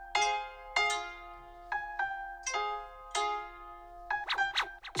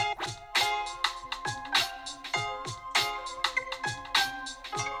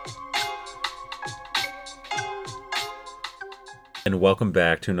and welcome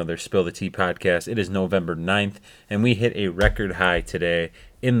back to another Spill the Tea podcast. It is November 9th, and we hit a record high today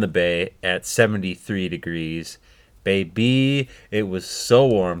in the Bay at 73 degrees. Baby, it was so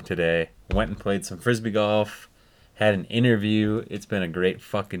warm today. Went and played some Frisbee golf, had an interview. It's been a great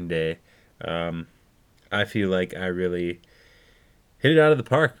fucking day. I feel like I really hit it out of the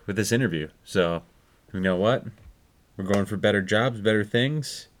park with this interview. So, you know what? We're going for better jobs, better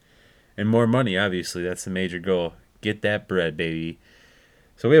things, and more money, obviously. That's the major goal. Get that bread, baby.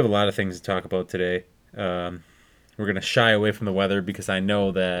 So we have a lot of things to talk about today. We're going to shy away from the weather because I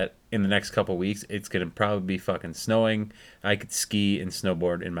know that in the next couple weeks it's going to probably be fucking snowing. I could ski and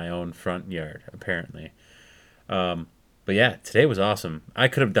snowboard in my own front yard, apparently. But yeah, today was awesome. I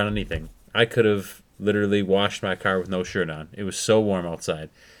could have done anything. I could have literally washed my car with no shirt on. It was so warm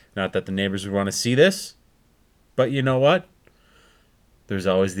outside. Not that the neighbors would want to see this, but you know what? There's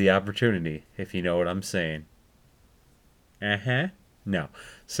always the opportunity, if you know what I'm saying. No.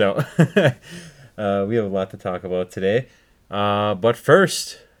 So, we have a lot to talk about today. But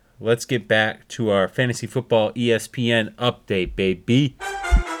first, let's get back to our fantasy football ESPN update, baby.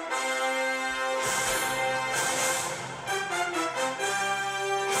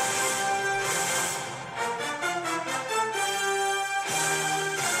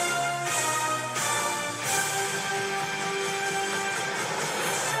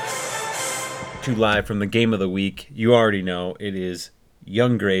 To live from the game of the week. You already know it is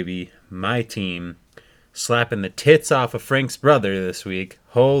Young Gravy, my team, slapping the tits off of Frank's brother this week.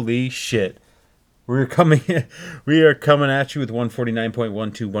 Holy shit. We are coming at you with 149.12,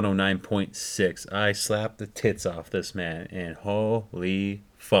 109.6. I slapped the tits off this man, and holy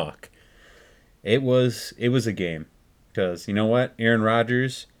fuck. It was a game. Because, you know what? Aaron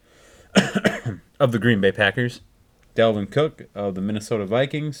Rodgers of the Green Bay Packers, Dalvin Cook of the Minnesota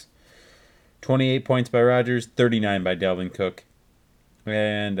Vikings, 28 points by Rodgers, 39 by Dalvin Cook.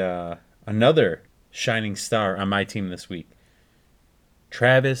 And another shining star on my team this week,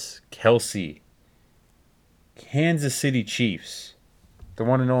 Travis Kelce, Kansas City Chiefs, the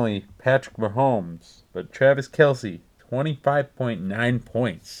one and only Patrick Mahomes, but Travis Kelce, 25.9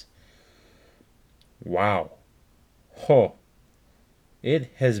 points. Wow. Oh, it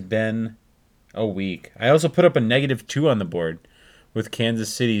has been a week. I also put up a -2 on the board with Kansas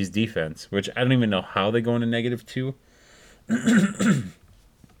City's defense, which I don't even know how they go into -2.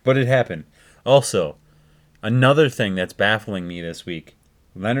 But it happened. Also, another thing that's baffling me this week,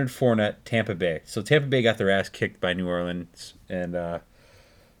 Leonard Fournette, Tampa Bay. So Tampa Bay got their ass kicked by New Orleans, and the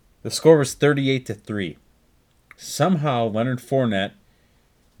score was 38-3. Somehow Leonard Fournette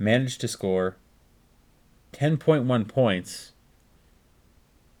managed to score 10.1 points,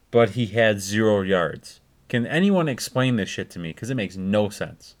 but he had 0 yards. Can anyone explain this shit to me? Because it makes no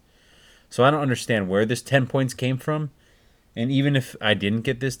sense. So I don't understand where this 10 points came from. And even if I didn't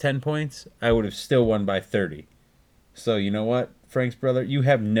get this 10 points, I would have still won by 30. So you know what, Frank's brother? You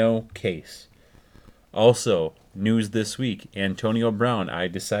have no case. Also, news this week. Antonio Brown. I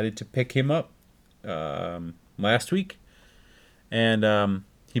decided to pick him up last week. And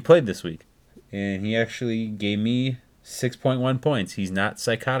he played this week. And he actually gave me 6.1 points. He's not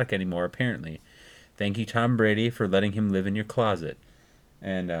psychotic anymore, apparently. Thank you, Tom Brady, for letting him live in your closet.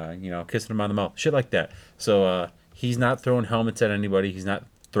 And, kissing him on the mouth. Shit like that. So, he's not throwing helmets at anybody. He's not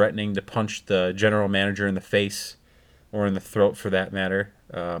threatening to punch the general manager in the face or in the throat, for that matter.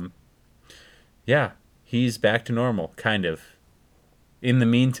 Yeah, he's back to normal, kind of. In the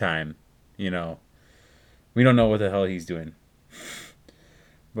meantime, we don't know what the hell he's doing.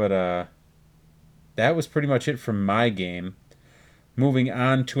 But, that was pretty much it from my game. Moving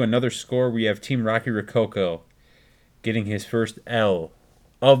on to another score, we have Team Rocky Rococo getting his first L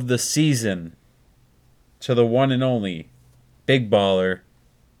of the season to the one and only big baller,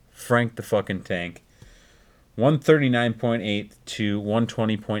 Frank the fucking Tank. 139.8 to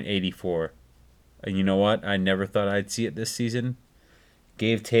 120.84. And you know what? I never thought I'd see it this season.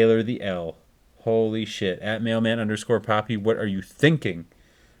 Gave Taylor the L. Holy shit. At mailman_poppy, what are you thinking?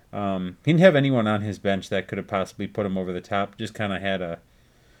 He didn't have anyone on his bench that could have possibly put him over the top. Just kind of had a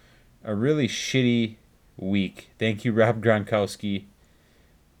really shitty week. Thank you, Rob Gronkowski.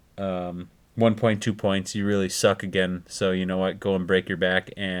 1.2 points. You really suck again. So you know what? Go and break your back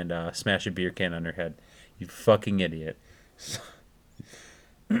and smash a beer can on your head. You fucking idiot.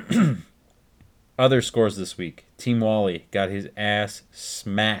 Other scores this week. Team Wally got his ass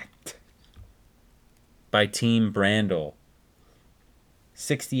smacked by Team Brandel.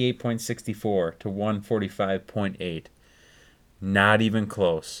 68.64 to 145.8. Not even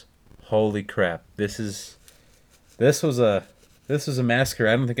close. Holy crap. This was a massacre.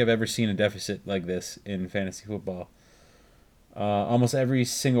 I don't think I've ever seen a deficit like this in fantasy football. Almost every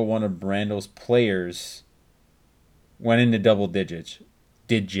single one of Brando's players went into double digits.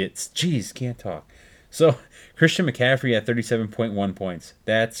 Jeez, can't talk. So Christian McCaffrey had 37.1 points.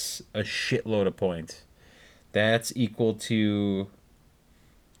 That's a shitload of points. That's equal to.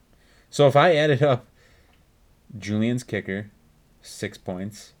 So if I added up Julian's kicker, 6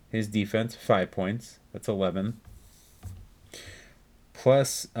 points. His defense, 5 points. That's 11.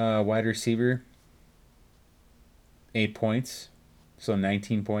 Plus wide receiver, 8 points. So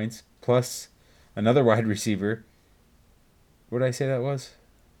 19 points. Plus another wide receiver. What did I say that was?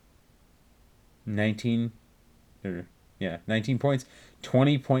 19. Yeah, 19 points.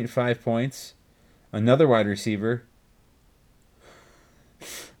 20.5 points. Another wide receiver.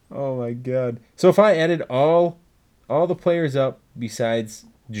 Oh my god. So if I added all the players up besides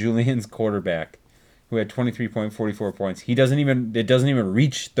Julian's quarterback, who had 23.44 points, it doesn't even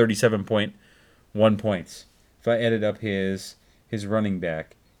reach 37.1 points. If I added up his running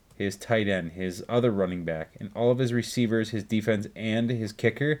back, his tight end, his other running back, and all of his receivers, his defense, and his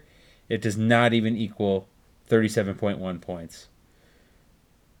kicker, it does not even equal 37.1 points.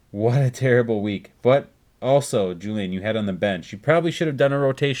 What a terrible week. But also, Julian, you had on the bench. You probably should have done a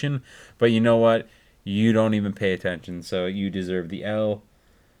rotation, but you know what? You don't even pay attention, so you deserve the L.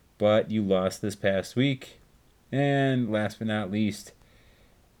 But you lost this past week. And last but not least,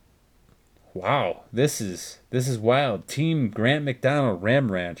 wow, this is wild. Team Grant McDonald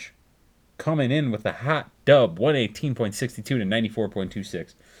Ram Ranch coming in with a hot dub, 118.62 to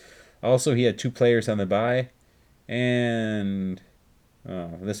 94.26. Also, he had 2 players on the bye, and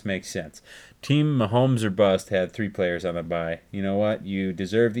this makes sense. Team Mahomes or Bust had 3 players on the bye. You know what? You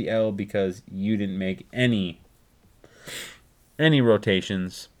deserve the L because you didn't make any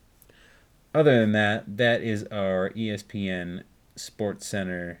rotations. Other than that, that is our ESPN Sports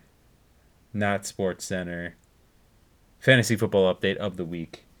Center, not Sports Center, fantasy football update of the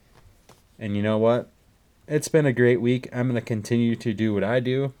week. And you know what? It's been a great week. I'm going to continue to do what I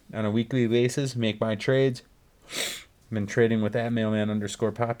do on a weekly basis, make my trades. I've been trading with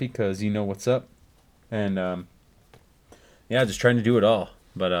 @mailman_poppy because you know what's up. And, yeah, just trying to do it all.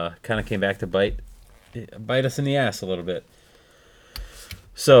 But kind of came back to bite us in the ass a little bit.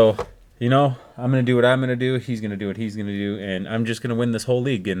 So, you know, I'm going to do what I'm going to do. He's going to do what he's going to do. And I'm just going to win this whole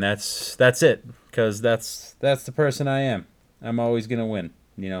league. And that's it. Because that's the person I am. I'm always going to win,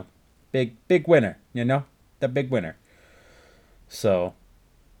 you know. Big winner, you know. The big winner. So,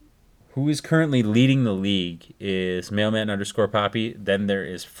 who is currently leading the league is Mailman_Poppy. Then there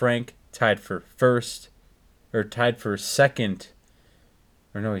is Frank, tied for second.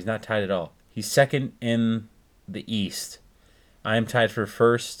 Or no, he's not tied at all. He's second in the East. I am tied for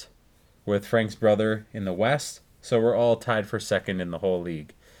first with Frank's brother in the West. So we're all tied for second in the whole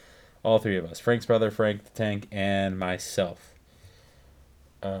league. All 3 of us. Frank's brother, Frank the Tank, and myself.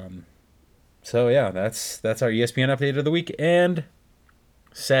 So yeah, that's our ESPN update of the week. And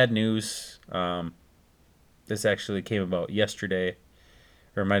sad news. This actually came about yesterday,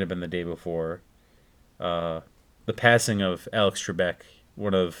 or it might have been the day before. The passing of Alex Trebek,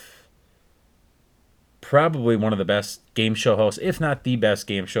 probably one of the best game show hosts, if not the best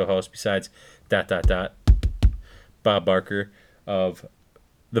game show host, besides ... Bob Barker of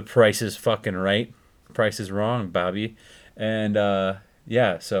The Price is Fucking Right. Price is Wrong, Bobby. And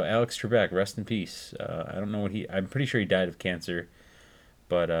yeah, so Alex Trebek, rest in peace. I don't know I'm pretty sure he died of cancer,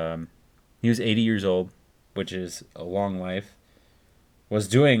 but he was 80 years old, which is a long life.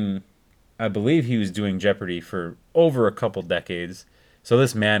 I believe he was doing Jeopardy for over a couple decades. So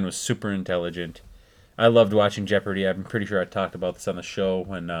this man was super intelligent. I loved watching Jeopardy. I'm pretty sure I talked about this on the show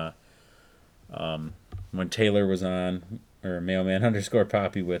when Taylor was on, or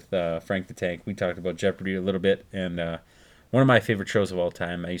Mailman_Poppy with Frank the Tank. We talked about Jeopardy a little bit, and one of my favorite shows of all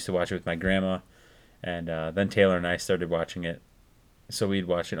time. I used to watch it with my grandma, and then Taylor and I started watching it. So we'd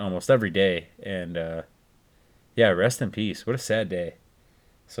watch it almost every day, and yeah, rest in peace. What a sad day.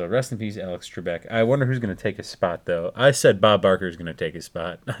 So rest in peace, Alex Trebek. I wonder who's going to take his spot, though. I said Bob Barker is going to take his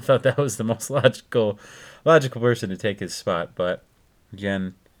spot. I thought that was the most logical person to take his spot. But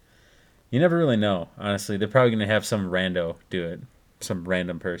again, you never really know. Honestly, they're probably going to have some rando do it, some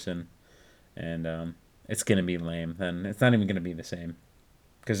random person, and it's going to be lame. Then it's not even going to be the same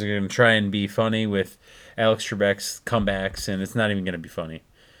because they're going to try and be funny with Alex Trebek's comebacks, and it's not even going to be funny.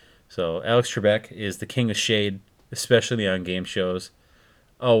 So Alex Trebek is the king of shade, especially on game shows.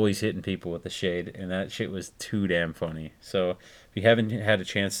 Always hitting people with the shade, and that shit was too damn funny. So if you haven't had a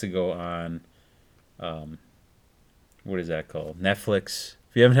chance to go on, what is that called? Netflix.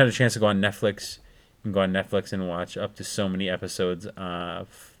 If you haven't had a chance to go on Netflix, you can go on Netflix and watch up to so many episodes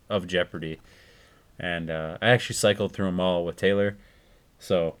of Jeopardy. And I actually cycled through them all with Taylor.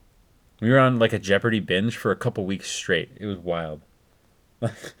 So we were on like a Jeopardy binge for a couple weeks straight. It was wild.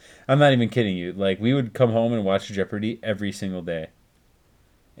 I'm not even kidding you. Like we would come home and watch Jeopardy every single day.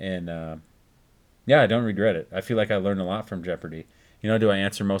 And yeah, I don't regret it. I feel like I learned a lot from Jeopardy. Do I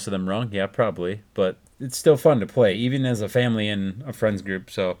answer most of them wrong? Yeah, probably. But it's still fun to play, even as a family and a friends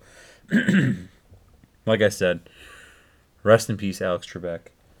group. So, like I said, rest in peace, Alex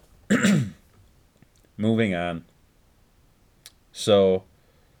Trebek. Moving on. So,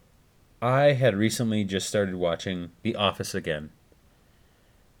 I had recently just started watching The Office again.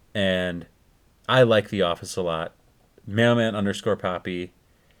 And I like The Office a lot. Mailman underscore Poppy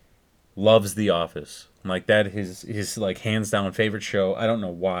loves The Office. Like that is his like hands down favorite show. I don't know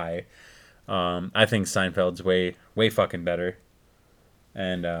why. I think Seinfeld's way fucking better.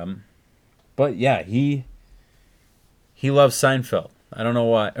 And but yeah, he loves Seinfeld. I don't know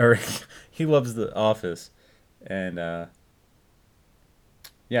why, or he loves The Office. And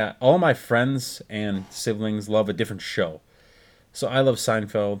yeah, all my friends and siblings love a different show. So I love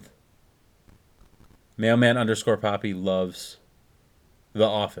Seinfeld. Mailman underscore Poppy loves The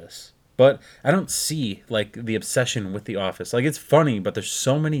Office. But I don't see like the obsession with The Office. Like it's funny, but there's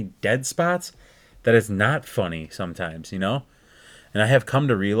so many dead spots that it's not funny sometimes. And I have come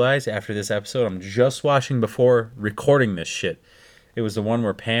to realize after this episode, I'm just watching before recording this shit. It was the one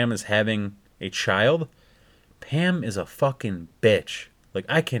where Pam is having a child. Pam is a fucking bitch. Like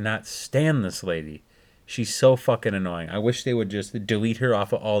I cannot stand this lady. She's so fucking annoying. I wish they would just delete her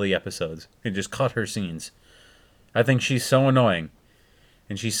off of all the episodes and just cut her scenes. I think she's so annoying.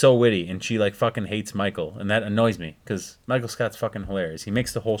 And she's so witty, and she like fucking hates Michael, and that annoys me because Michael Scott's fucking hilarious. He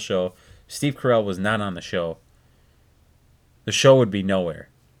makes the whole show. Steve Carell was not on the show. The show would be nowhere.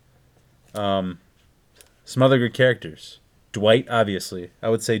 Some other good characters. Dwight, obviously. I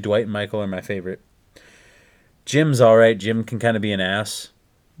would say Dwight and Michael are my favorite. Jim's alright. Jim can kind of be an ass,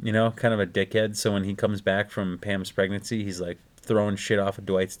 kind of a dickhead. So when he comes back from Pam's pregnancy, he's like throwing shit off of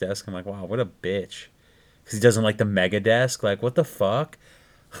Dwight's desk. I'm like, wow, what a bitch. Because he doesn't like the mega desk. Like, what the fuck?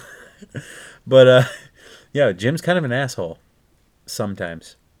 But yeah, Jim's kind of an asshole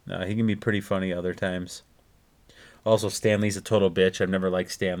sometimes. He can be pretty funny other times. Also, Stanley's a total bitch. I've never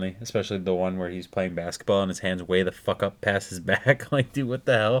liked Stanley, especially the one where he's playing basketball and his hands way the fuck up past his back. Like, dude, what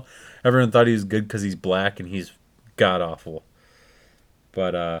the hell? Everyone thought he was good because he's black and he's god awful.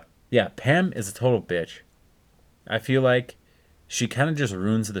 But yeah, Pam is a total bitch. I feel like she kind of just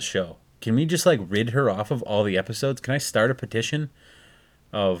ruins the show. Can we just like rid her off of all the episodes? Can I start a petition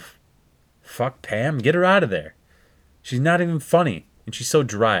of fuck Pam? Get her out of there. She's not even funny and she's so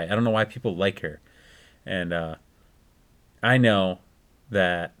dry. I don't know why people like her. And I know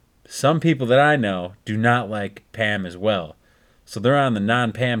that some people that I know do not like Pam as well. So they're on the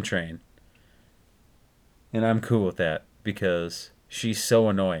non-Pam train. And I'm cool with that because she's so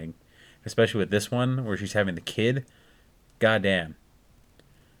annoying. Especially with this one where she's having the kid. Goddamn.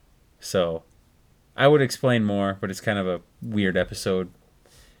 So I would explain more, but it's kind of a weird episode.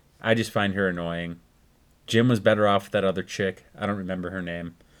 I just find her annoying. Jim was better off with that other chick. I don't remember her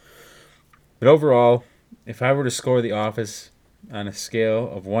name. But overall, if I were to score The Office on a scale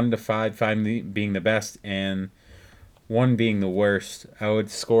of 1 to 5, 5 being the best and 1 being the worst, I would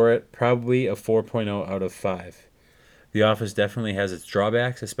score it probably a 4.0 out of 5. The Office definitely has its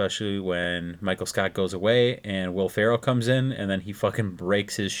drawbacks, especially when Michael Scott goes away and Will Ferrell comes in and then he fucking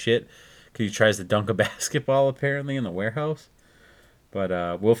breaks his shit because he tries to dunk a basketball apparently in the warehouse.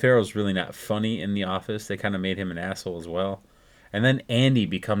 But Will Ferrell's really not funny in The Office. They kind of made him an asshole as well. And then Andy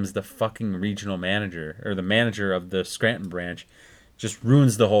becomes the fucking regional manager, or the manager of the Scranton branch. Just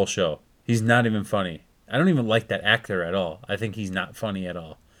ruins the whole show. He's not even funny. I don't even like that actor at all. I think he's not funny at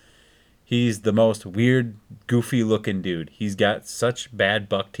all. He's the most weird, goofy looking dude. He's got such bad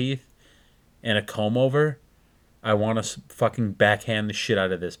buck teeth and a comb over. I want to fucking backhand the shit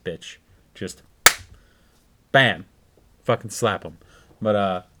out of this bitch. Just bam. Fucking slap him.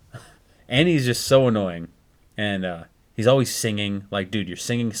 But Andy's just so annoying. And he's always singing. Like, dude, your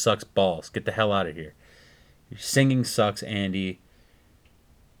singing sucks balls. Get the hell out of here. Your singing sucks, Andy.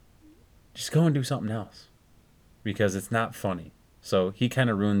 Just go and do something else. Because it's not funny. So he kind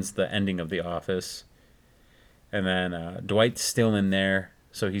of ruins the ending of The Office. And then Dwight's still in there.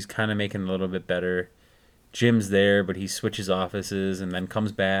 So he's kind of making it a little bit better. Jim's there, but he switches offices and then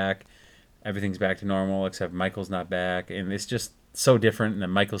comes back. Everything's back to normal, except Michael's not back. And it's just so different. And then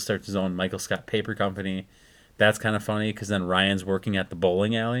Michael starts his own Michael Scott Paper Company. That's kind of funny because then Ryan's working at the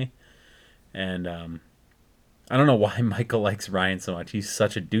bowling alley. And I don't know why Michael likes Ryan so much. He's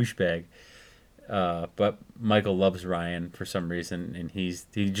such a douchebag. But Michael loves Ryan for some reason, and he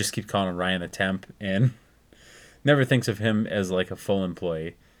just keeps calling him Ryan the temp, and never thinks of him as like a full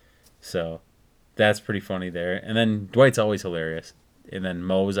employee. So that's pretty funny there. And then Dwight's always hilarious. And then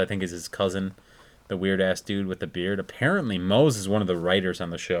Mose, I think, is his cousin, the weird ass dude with the beard. Apparently, Mose is one of the writers on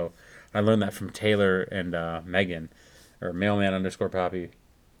the show. I learned that from Taylor and Megan, or mailman_poppy.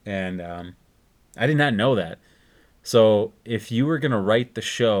 And I did not know that. So if you were going to write the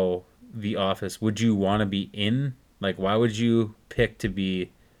show, The Office, would you want to be in? Like, why would you pick to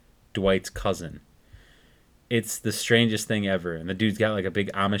be Dwight's cousin? It's the strangest thing ever. And the dude's got like a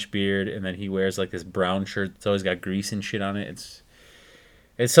big Amish beard, and then he wears like this brown shirt that's always got grease and shit on it.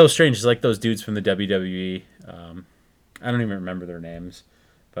 It's so strange. It's like those dudes from the WWE. I don't even remember their names.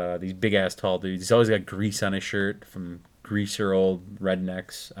 But these big ass tall dudes. He's always got grease on his shirt from greaser old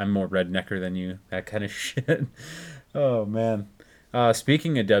rednecks. I'm more rednecker than you. That kind of shit. Oh, man.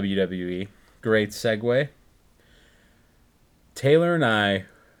 Speaking of WWE, great segue. Taylor and I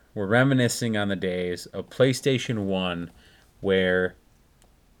were reminiscing on the days of PlayStation 1 where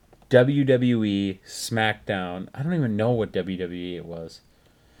WWE SmackDown, I don't even know what WWE it was,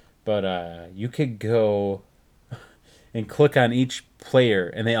 but you could go and click on each player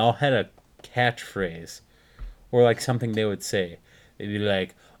and they all had a catchphrase or like something they would say. They'd be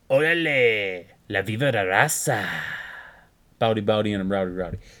like, Orale, la viva la raza. Bowdy bowdy and I'm rowdy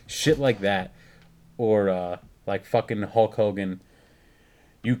rowdy. Shit like that. Or like fucking Hulk Hogan.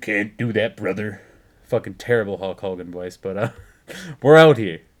 You can't do that, brother. Fucking terrible Hulk Hogan voice, but we're out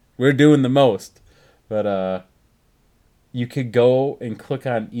here. We're doing the most. But you could go and click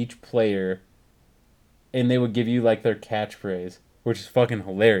on each player and they would give you like their catchphrase, which is fucking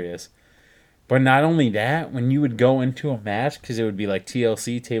hilarious. But not only that, when you would go into a match, because it would be like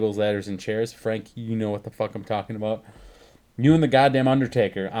TLC, tables, ladders, and chairs. Frank, you know what the fuck I'm talking about. You and the goddamn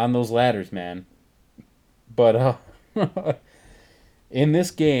Undertaker on those ladders, man. But in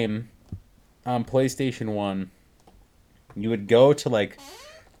this game on PlayStation 1, you would go to like,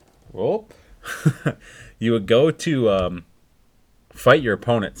 whoop, you would go to fight your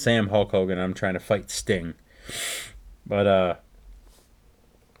opponent. Say I'm Hulk Hogan. I'm trying to fight Sting. But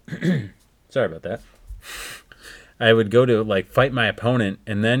sorry about that. I would go to like fight my opponent,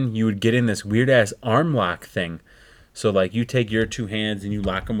 and then you would get in this weird ass arm lock thing. So like you take your two hands and you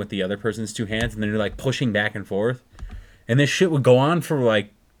lock them with the other person's two hands, and then you're like pushing back and forth. And this shit would go on for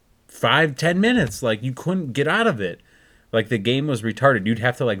like 5-10 minutes. Like you couldn't get out of it. Like the game was retarded. You'd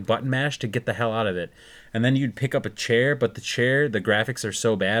have to like button mash to get the hell out of it. And then you'd pick up a chair, but the chair, the graphics are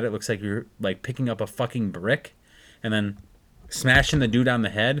so bad, it looks like you're like picking up a fucking brick and then smashing the dude on the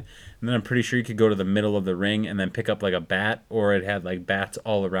head. And then I'm pretty sure you could go to the middle of the ring and then pick up like a bat, or it had like bats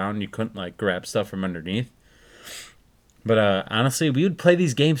all around. You couldn't like grab stuff from underneath. But honestly, we would play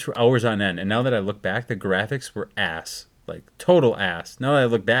these games for hours on end. And now that I look back, the graphics were ass. Like total ass. Now that I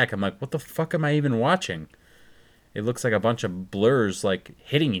look back, I'm like, what the fuck am I even watching? It looks like a bunch of blurs like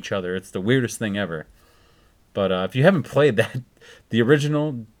hitting each other. It's the weirdest thing ever. But if you haven't played that, the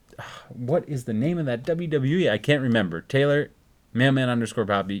original, what is the name of that WWE? I can't remember. Taylor,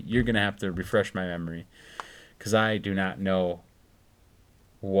 mailman_poppy, you're going to have to refresh my memory. Because I do not know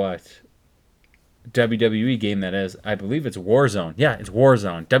what WWE game that is. I believe it's Warzone. Yeah, it's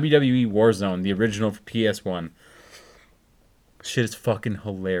Warzone. WWE Warzone, the original for PS1. Shit is fucking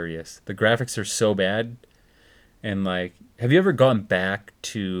hilarious. The graphics are so bad. And like, have you ever gone back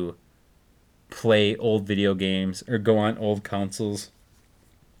to play old video games or go on old consoles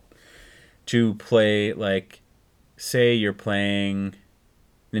to play, like, say you're playing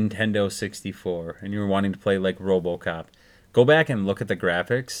Nintendo 64 and you're wanting to play like RoboCop? Go back and look at the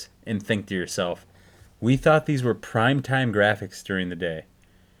graphics and think to yourself, we thought these were primetime graphics during the day.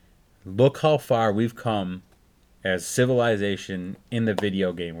 Look how far we've come as civilization in the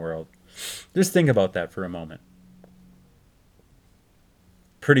video game world. Just think about that for a moment.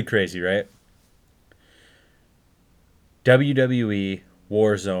 Pretty crazy, right? WWE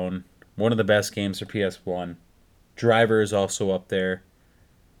Warzone, one of the best games for PS1. Driver is also up there.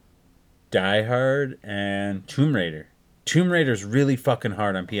 Die Hard and Tomb Raider. Tomb Raider's really fucking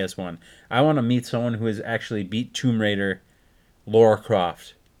hard on PS1. I want to meet someone who has actually beat Tomb Raider, Lara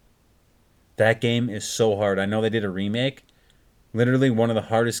Croft. That game is so hard. I know they did a remake. Literally one of the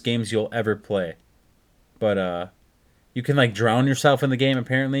hardest games you'll ever play. But you can like drown yourself in the game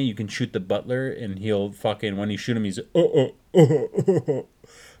apparently. You can shoot the butler and he'll fucking, when you shoot him, he's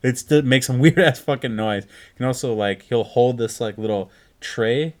it makes some weird ass fucking noise. You can also like, he'll hold this like little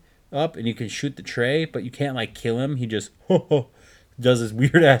tray up and you can shoot the tray, but you can't like kill him. He just does this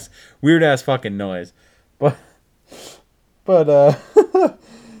weird ass fucking noise. But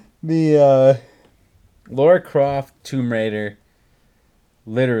the Lara Croft Tomb Raider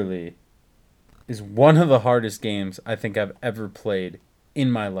literally is one of the hardest games I think I've ever played in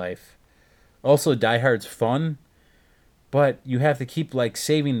my life. Also, Die Hard's fun, but you have to keep like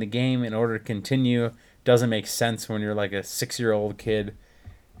saving the game in order to continue. Doesn't make sense when you're like a 6-year-old kid.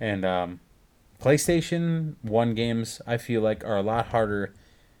 And PlayStation 1 games, I feel like, are a lot harder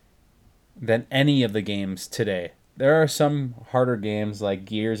than any of the games today. There are some harder games like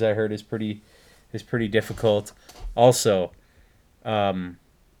Gears. I heard is pretty difficult. Also, um,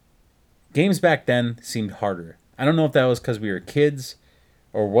 games back then seemed harder. I don't know if that was because we were kids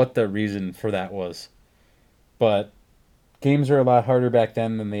or what the reason for that was, but games were a lot harder back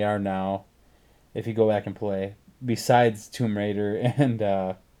then than they are now. If you go back and play, besides Tomb Raider and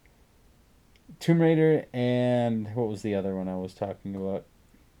what was the other one I was talking about?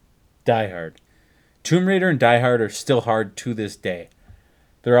 Die Hard. Tomb Raider and Die Hard are still hard to this day.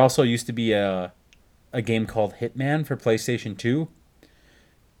 There also used to be a game called Hitman for PlayStation 2.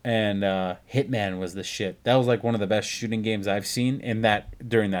 And Hitman was the shit. That was like one of the best shooting games I've seen in that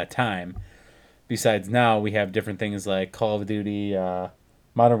during that time. Besides now we have different things like Call of Duty,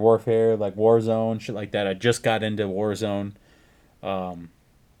 Modern Warfare, like Warzone, shit like that. I just got into Warzone. Um,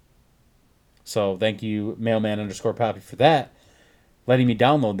 so thank you, Mailman underscore Poppy, for that. Letting me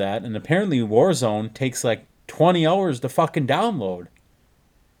download that. And apparently Warzone takes like 20 hours to fucking download.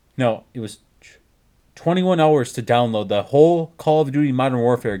 No, it was 21 hours to download the whole Call of Duty Modern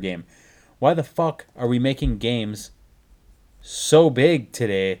Warfare game. Why the fuck are we making games so big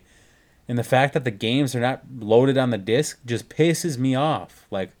today? And the fact that the games are not loaded on the disc just pisses me off.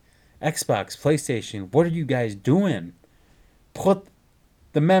 Like, Xbox, PlayStation, what are you guys doing? Put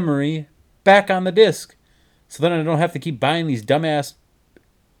the memory back on the disc so then I don't have to keep buying these dumbass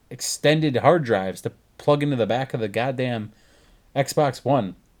extended hard drives to plug into the back of the goddamn Xbox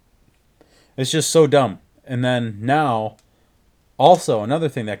One. It's just so dumb. And then now, also another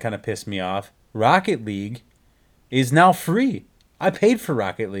thing that kind of pissed me off, Rocket League is now free. I paid for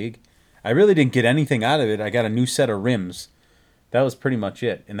Rocket League. I really didn't get anything out of it. I got a new set of rims. That was pretty much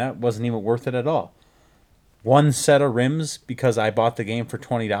it. And that wasn't even worth it at all. One set of rims because I bought the game for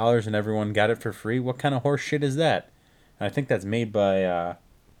 $20 and everyone got it for free. What kind of horse shit is that? And I think that's made by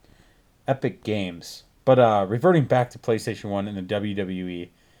Epic Games. But reverting back to PlayStation 1 and the WWE,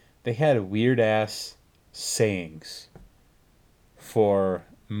 they had weird ass sayings for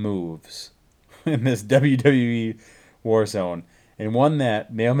moves in this WWE Warzone. And one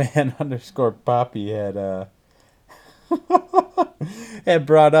that Mailman underscore Poppy had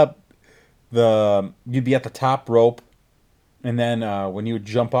brought up, the you'd be at the top rope, and then when you would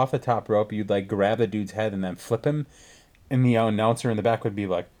jump off the top rope, you'd like grab the dude's head and then flip him, and the announcer in the back would be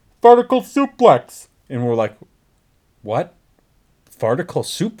like, "Vertical suplex," and we're like, "What? Vertical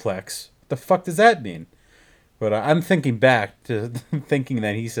suplex? What the fuck does that mean?" But I'm thinking back to thinking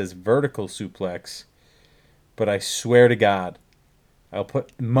that he says vertical suplex, but I swear to God, I'll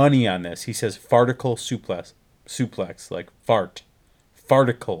put money on this. He says farticle suplex like fart,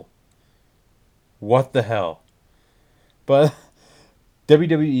 farticle. What the hell? But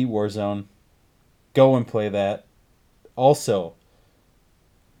WWE Warzone, go and play that. Also,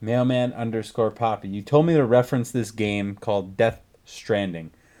 Mailman underscore Poppy, you told me to reference this game called Death Stranding.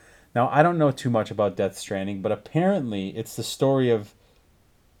 Now, I don't know too much about Death Stranding, but apparently it's the story of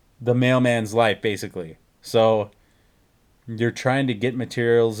the mailman's life, basically. So you're trying to get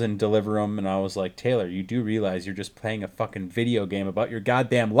materials and deliver them, and I was like, Taylor, you do realize you're just playing a fucking video game about your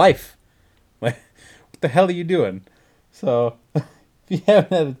goddamn life. Like, what the hell are you doing? So, if you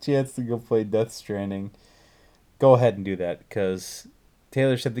haven't had a chance to go play Death Stranding, go ahead and do that, because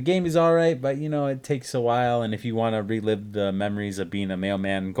Taylor said the game is alright, but it takes a while, and if you want to relive the memories of being a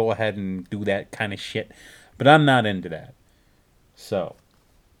mailman, go ahead and do that kind of shit. But I'm not into that. So,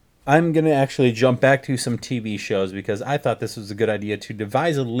 I'm going to actually jump back to some TV shows because I thought this was a good idea to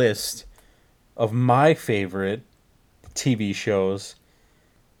devise a list of my favorite TV shows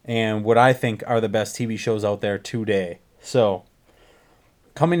and what I think are the best TV shows out there today. So,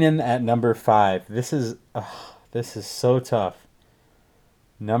 coming in at number 5, this is so tough.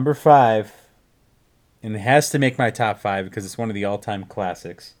 Number 5, and it has to make my top 5 because it's one of the all-time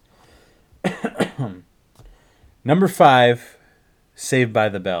classics. Number 5, Saved by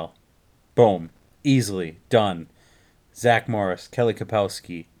the Bell. Boom. Easily. Done. Zach Morris, Kelly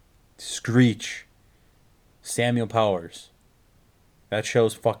Kapowski, Screech, Samuel Powers. That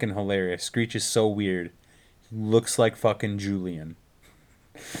show's fucking hilarious. Screech is so weird. He looks like fucking Julian.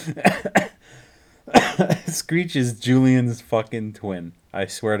 Screech is Julian's fucking twin. I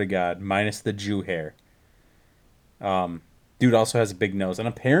swear to God. Minus the Jew hair. Dude also has a big nose. And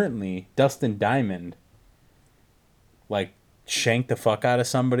apparently, Dustin Diamond like shanked the fuck out of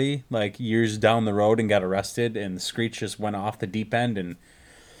somebody like years down the road and got arrested, and the Screech just went off the deep end and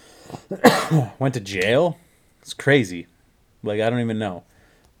went to jail. It's crazy. Like, I don't even know.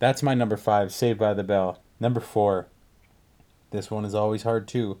 That's my number 5, Saved by the Bell. Number 4, this one is always hard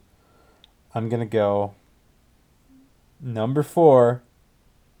too. I'm gonna go number 4,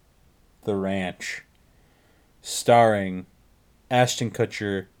 The Ranch, starring Ashton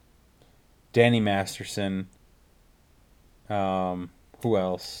Kutcher, Danny Masterson. Who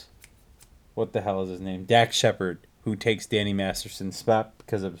else? What the hell is his name? Dax Shepard, who takes Danny Masterson's spot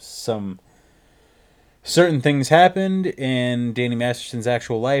because of some certain things happened in Danny Masterson's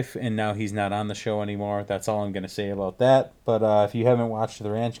actual life, and now he's not on the show anymore. That's all I'm going to say about that. But if you haven't watched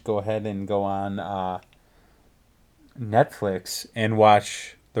The Ranch, go ahead and go on Netflix and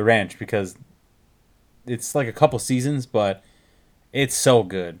watch The Ranch, because it's like a couple seasons, but it's so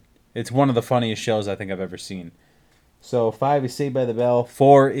good. It's one of the funniest shows I think I've ever seen. So 5 is Saved by the Bell,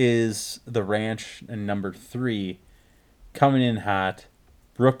 4 is The Ranch, and number 3, coming in hot,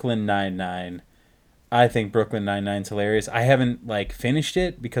 Brooklyn Nine-Nine. I think Brooklyn Nine-Nine's hilarious. I haven't finished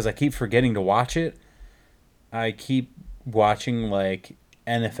it because I keep forgetting to watch it. I keep watching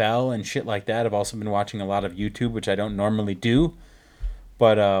NFL and shit like that. I've also been watching a lot of YouTube, which I don't normally do.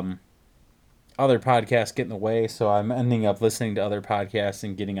 But other podcasts get in the way, so I'm ending up listening to other podcasts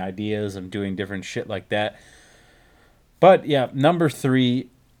and getting ideas. I'm doing different shit like that. But yeah, number 3,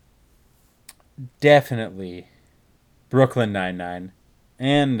 definitely Brooklyn Nine-Nine.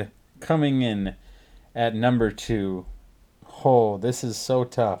 And coming in at number 2, oh, this is so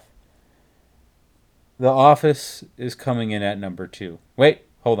tough. The Office is coming in at number 2. Wait,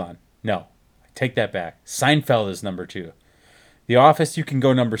 hold on. No, I take that back. Seinfeld is number 2. The Office, you can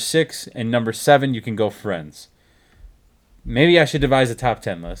go number 6, and number 7, you can go Friends. Maybe I should devise a top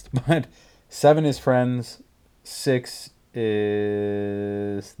 10 list, but 7 is Friends, 6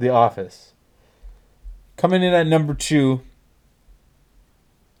 is The Office. Coming in at number 2,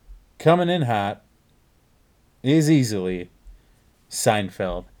 coming in hot, is easily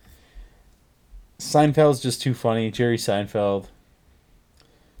Seinfeld. Seinfeld's just too funny. Jerry Seinfeld,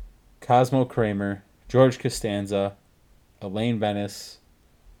 Cosmo Kramer, George Costanza, Elaine Bennis.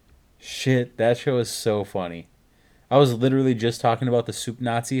 Shit, that show is so funny. I was literally just talking about the Soup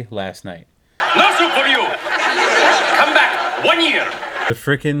Nazi last night. No soup for you! Come back 1 year! The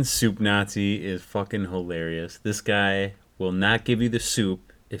frickin' Soup Nazi is fucking hilarious. This guy will not give you the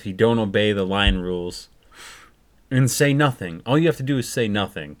soup if you don't obey the line rules and say nothing. All you have to do is say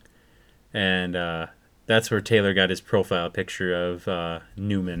nothing. And that's where Taylor got his profile picture of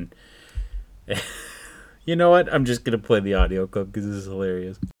Newman. You know what? I'm just going to play the audio clip because this is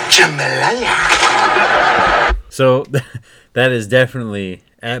hilarious. Jambalaya. So that is definitely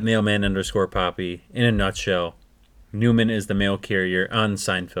at mailman_Poppy in a nutshell. Newman is the mail carrier on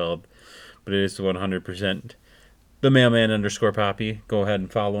Seinfeld, but it is 100% the mailman_Poppy. Go ahead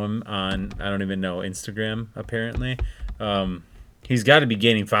and follow him on, I don't even know, Instagram, apparently. He's got to be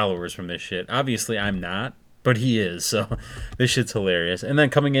gaining followers from this shit. Obviously, I'm not, but he is. So this shit's hilarious. And then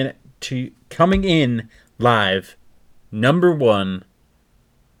coming in live, number 1,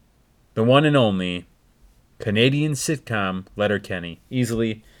 the one and only Canadian sitcom Letterkenny.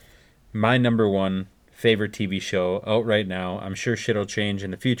 Easily my number 1 favorite TV show out right now. I'm sure shit'll change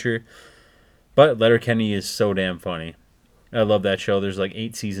in the future, but Letterkenny is so damn funny. I love that show. There's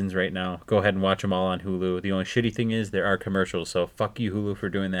 8 seasons right now. Go ahead and watch them all on Hulu. The only shitty thing is there are commercials, so fuck you, Hulu, for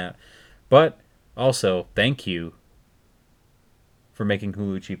doing that. But also, thank you for making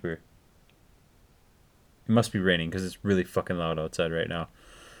Hulu cheaper. It must be raining because it's really fucking loud outside right now.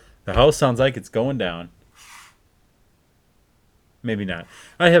 The house sounds like it's going down. Maybe not.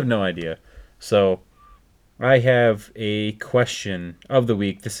 I have no idea. So, I have a question of the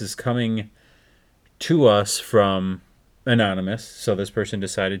week. This is coming to us from Anonymous. So this person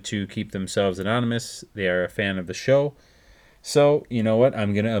decided to keep themselves anonymous. They are a fan of the show. So, you know what?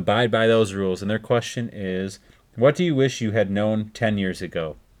 I'm going to abide by those rules. And their question is, what do you wish you had known 10 years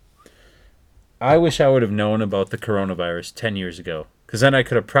ago? I wish I would have known about the coronavirus 10 years ago. Because then I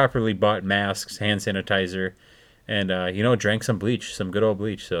could have properly bought masks, hand sanitizer, and, drank some bleach, some good old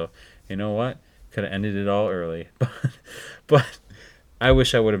bleach. So, you know what? Could have ended it all early. But I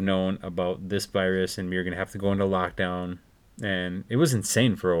wish I would have known about this virus, and we were going to have to go into lockdown. And it was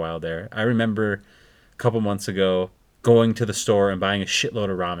insane for a while there. I remember a couple months ago going to the store and buying a shitload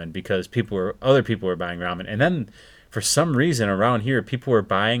of ramen because other people were buying ramen. And then for some reason around here, people were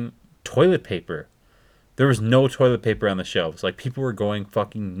buying toilet paper. There was no toilet paper on the shelves. People were going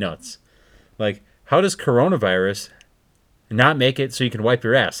fucking nuts. How does coronavirus not make it so you can wipe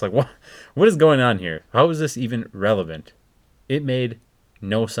your ass. Like, what is going on here? How is this even relevant? It made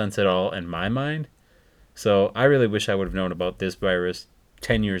no sense at all in my mind. So I really wish I would have known about this virus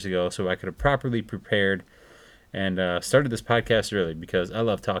 10 years ago so I could have properly prepared and started this podcast early, because I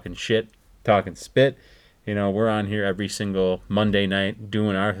love talking shit, talking spit. You know, we're on here every single Monday night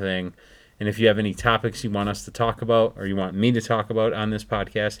doing our thing. And if you have any topics you want us to talk about, or you want me to talk about on this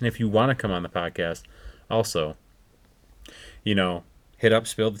podcast, and if you want to come on the podcast, also, you know, hit up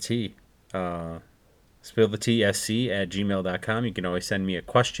Spill the Tea. SpillTheTeaSC@gmail.com. You can always send me a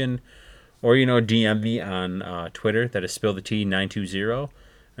question, or, you know, DM me on Twitter. That is SpillTheT920,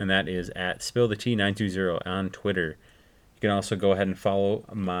 and that is at SpillTheT920 on Twitter. You can also go ahead and follow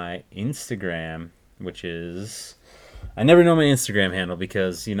my Instagram, which is... I never know my Instagram handle,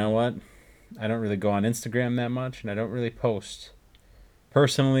 because, you know what? I don't really go on Instagram that much, and I don't really post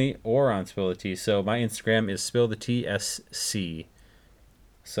personally or on Spill the Tea. So my Instagram is SpillTheTSC.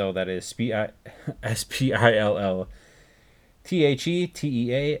 So that is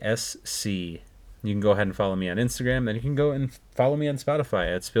SpillTheTeasc. You can go ahead and follow me on Instagram. Then you can go and follow me on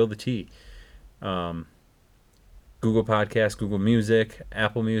Spotify at Spill the Tea. Google Podcasts, Google Music,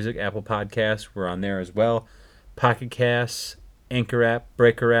 Apple Podcasts. We're on there as well. Pocket Casts, Anchor app,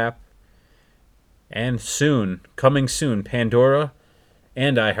 Breaker app. And coming soon, Pandora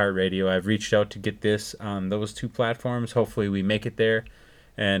and iHeartRadio. I've reached out to get this on those two platforms. Hopefully we make it there.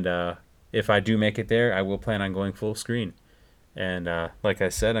 And if I do make it there, I will plan on going full screen. And like I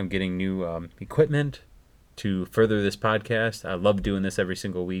said, I'm getting new equipment to further this podcast. I love doing this every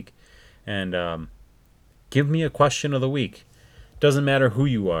single week. And give me a question of the week. Doesn't matter who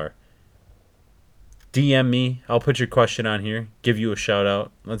you are. DM me. I'll put your question on here. Give you a shout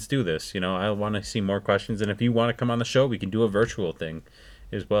out. Let's do this. You know, I want to see more questions. And if you want to come on the show, we can do a virtual thing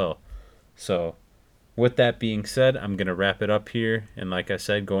as well. So, with that being said, I'm going to wrap it up here. And like I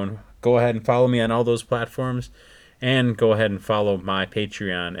said, go ahead and follow me on all those platforms. And go ahead and follow my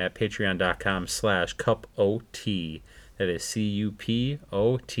Patreon at patreon.com/CupOT. That is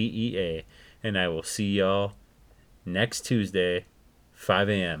CUPOTEA. And I will see y'all next Tuesday, 5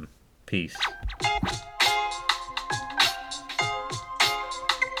 a.m. Peace.